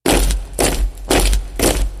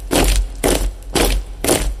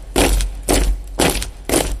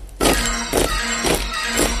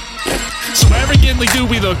Gently do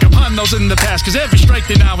we look upon those in the past, cause every strike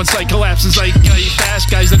they now incite collapse and zeitgeist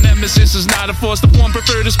fast. Guys, the nemesis is not a force, the form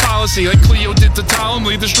preferred is policy, like Cleo did to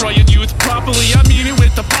Ptolemy, destroying youth properly. I mean it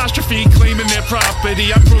with apostrophe, claiming their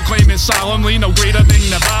property. I proclaim it solemnly, no greater thing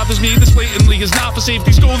that bothers me. This blatantly is not for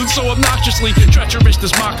safety, scolded so obnoxiously. Treacherous,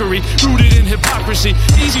 this mockery, rooted in hypocrisy.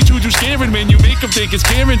 Easy to do scaring when you make a big it's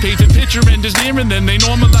scaring. Painted picture and is near, and then they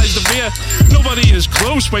normalize the fear. Nobody is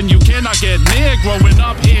close when you cannot get near. Growing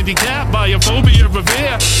up handicapped by a phobia of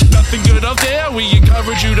fear. Nothing good up there, we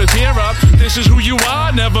encourage you to tear up. This is who you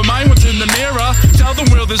are, never mind what's in the mirror. Tell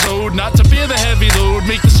them world is owed, not to fear the heavy load.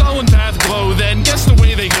 Make the sullen path glow, then guess the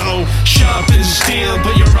way they go. Sharpen steel,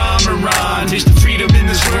 put your armor on. Taste the freedom in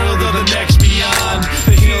this world or the next beyond.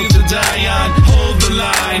 The hill to die on, hold the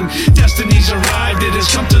line. Destiny's arrived, it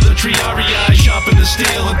has come to the Triarii. Sharpen the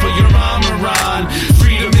steel and put your armor on.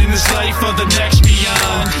 Freedom in this life or the next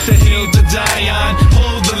beyond. The hill to die on,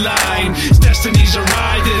 hold the line. Destiny's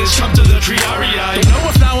arrived, it has come to the Triarii. Don't know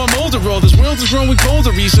if now I'm older or this world is growing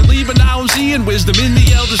colder recently, but now I'm seeing wisdom in the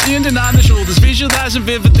elders standing on the shoulders, visualizing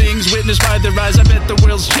vivid things witnessed by their eyes. I bet the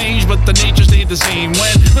world's changed, but the nature stayed the same.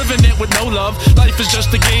 When living it with no love, life is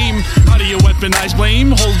just a game. How do you weaponize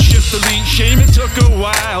blame? Hold, shift, delete, shame. It took a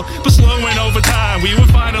while, but slowing over time, we were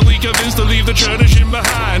finally convinced to leave the tradition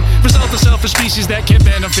behind. Result of selfish species that can't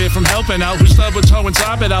benefit from helping out, who stub a toe and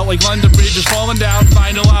sob it out like London Bridge is falling down.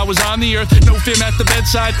 Final hours on the earth, no film at the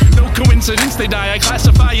bedside, no coincidence they die. I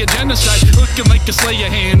classify a genocide, looking like a slayer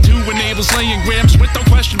hand to enable slaying grams with no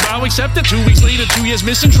question. Wow, accept it. 2 weeks later, 2 years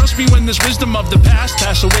missing. Trust me when this wisdom of the past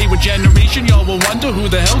pass away with generation, y'all will wonder who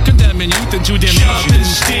the hell condemning youth into damnation. Sharpen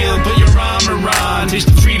steel, put your armor on. Taste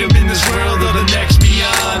the freedom in this world or the next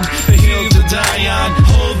beyond. The hill to die on,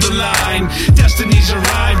 hold the line. Destiny's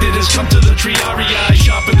arrived, it has come to the Triarii.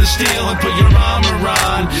 Sharpen the steel and put your armor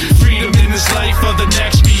on. Freedom in this life or the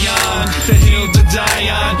next beyond. The hill to die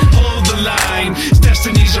on, hold the line.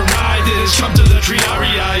 Destiny's arrived, it has come to the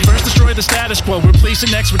Triarii. First destroy the status quo, replace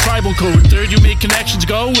it next with tribal code. Third, you make connections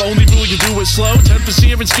go, only rule you do it slow. 10 for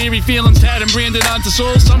searing scary feelings, tad and branded onto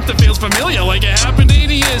souls. Something feels familiar like it happened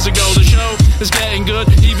 80 years ago. The show is getting good,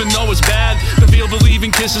 even though it's bad. The feel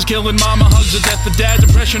believing kisses killing mama, hugs of death of dad.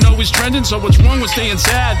 Depression always trending, so what's wrong with staying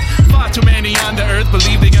sad? Far too many on the earth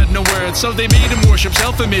believe they got no worth, so they made him worship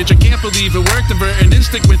self-image. I can't believe it worked, inverting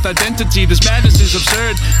instinct with identity. This madness is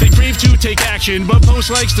absurd. They crave to take action, but post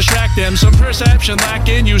likes distract them. Some perception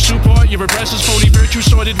lacking, you support your oppressors. Phony virtue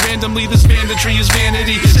sorted randomly, this banditry is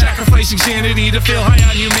vanity. Sacrificing sanity to feel high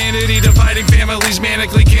on humanity. Dividing families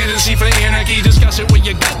manically, candidacy for anarchy. Discuss it when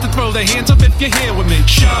you got to throw the hands up if you're here with me.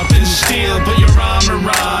 Sharpen steel, put your armor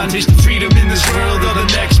on. Taste the freedom in this world or the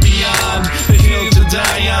next beyond. The hill to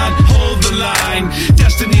die on, hold the line.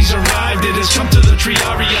 Destiny's arrived, it has come to the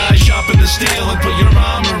Triarii. Sharpen the steel and put your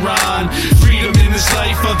armor on. Freedom in this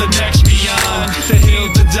life or the next beyond. The hill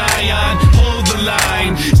to die on, hold the line.